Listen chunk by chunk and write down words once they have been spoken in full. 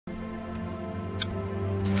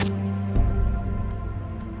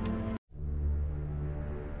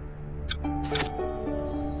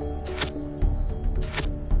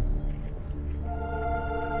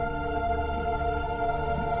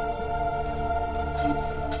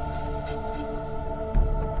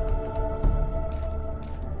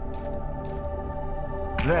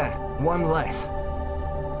There, one less.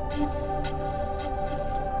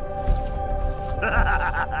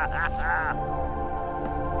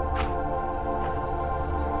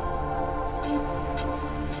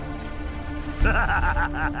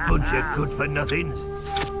 Bunch of good-for-nothings.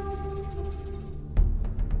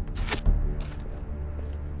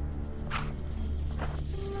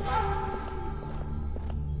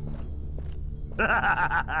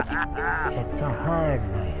 It's a hard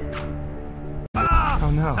life. Oh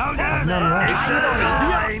no, I've none left.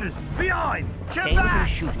 Behind! Stay with your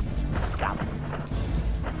shooting, scum.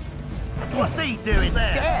 What's he doing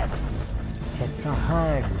there? Dead. It's a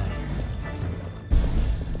hard life.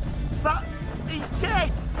 But he's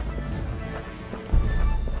dead!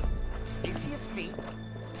 Is he asleep?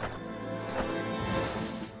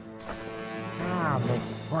 Ah,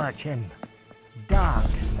 misfortune.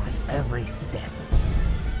 Dogs my every step.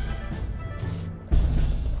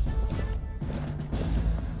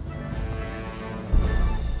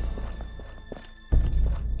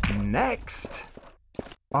 Next!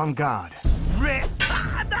 On guard. Rip!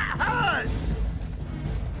 Ah, that hurts!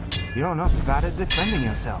 You're not bad at defending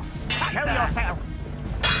yourself. Show yourself!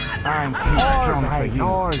 I'm too strong for you.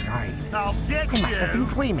 All right. I'll get I must have been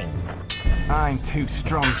dreaming. I'm too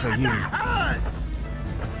strong for you. That hurts!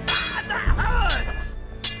 Ah, that hurts!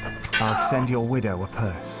 I'll send your widow a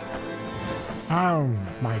purse.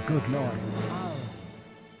 Arms, my good lord.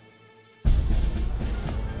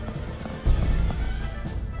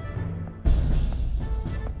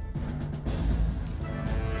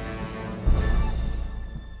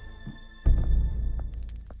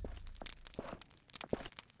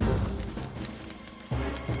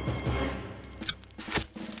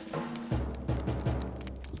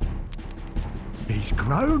 He's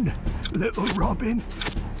grown, little Robin.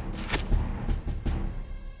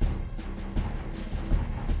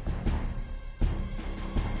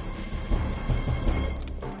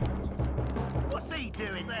 What's he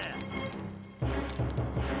doing there?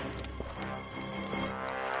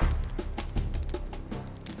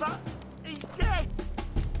 But he's dead.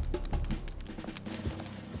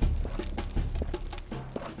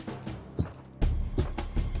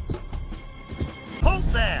 Halt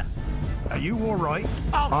there! Are you all right?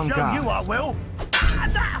 I'll On show guard. you I will. Ah,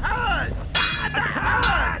 that hurts! Ah, that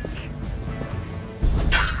hurts!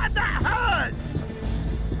 Ah, that hurts!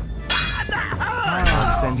 Ah, that hurts!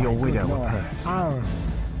 I'll send your widow a purse. Arms.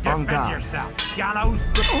 On Defend guard. yourself, gallows.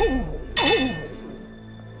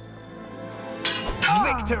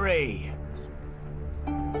 Victory!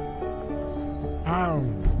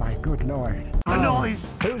 Arms, my good lord. The noise!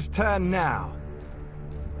 Whose turn now?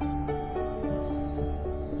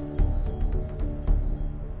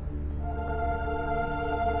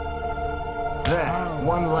 There,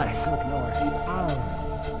 one less. Good lord. Arms.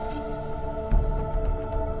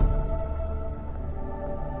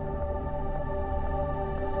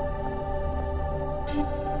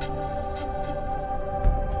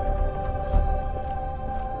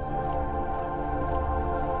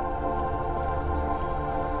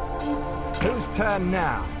 Whose turn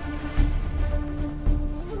now?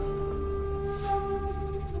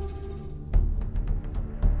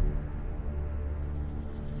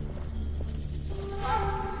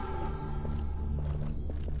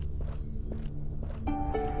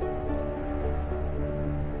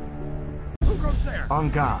 Who goes there? On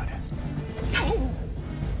guard.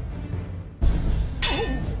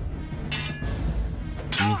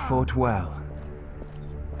 You fought well.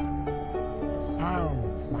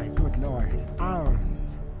 Arms, my good lord.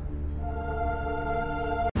 Arms.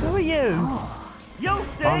 Who are you? You'll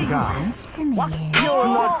see! On guard. You're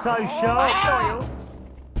not so sharp!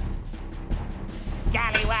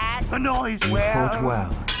 Scallywag. The noise! You fought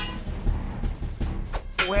well.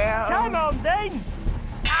 Come on then!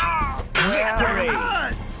 Victory!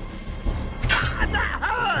 That hurts! Ah, that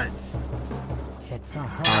hurts! It's a I'll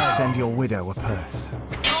hard. send your widow a purse.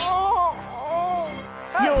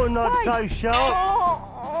 You're not so sharp!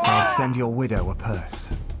 I'll send your widow a purse.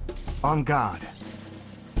 On guard.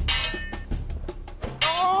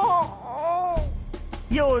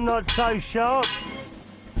 You're not so sharp!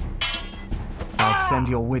 I'll send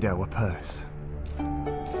your widow a purse.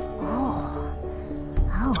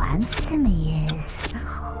 Oh, handsome he is.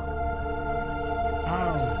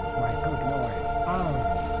 Arms, my good lord.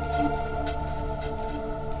 Arms.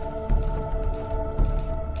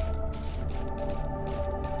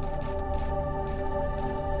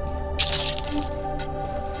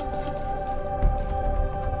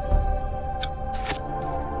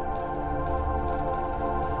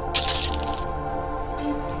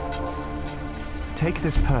 Take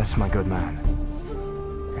this purse, my good man.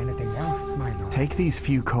 Anything else, my lord? Take these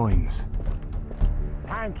few coins.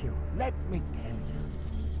 Thank you. Let me tell you.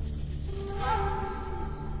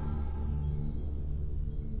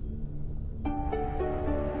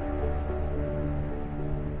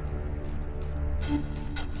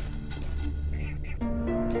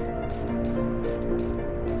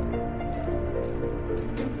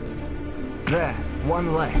 There,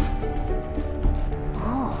 one less.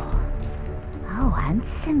 Oh, how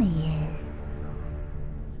handsome he is.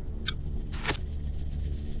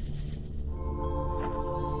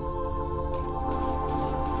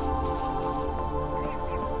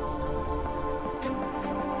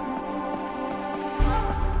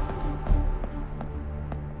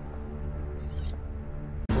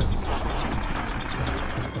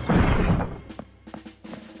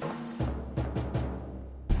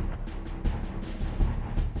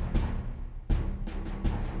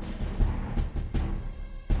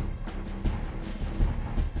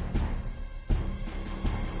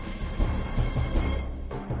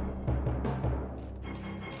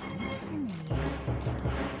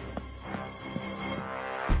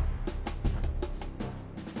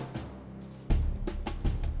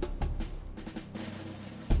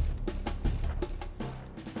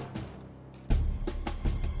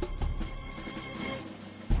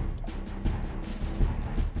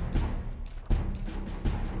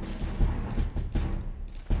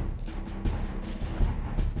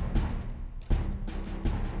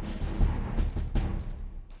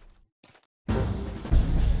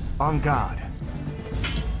 On guard.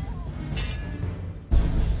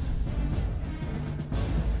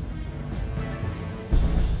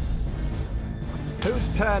 Whose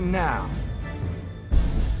turn now?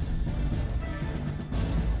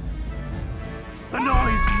 The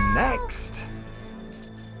noise! Next.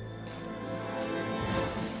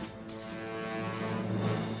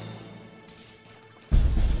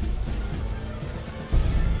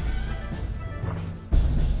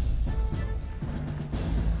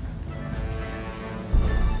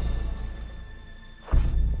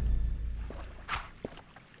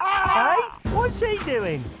 Hey, what's he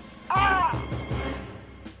doing?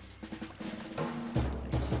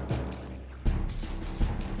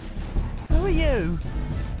 Who are you?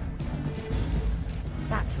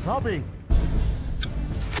 That's Robbie.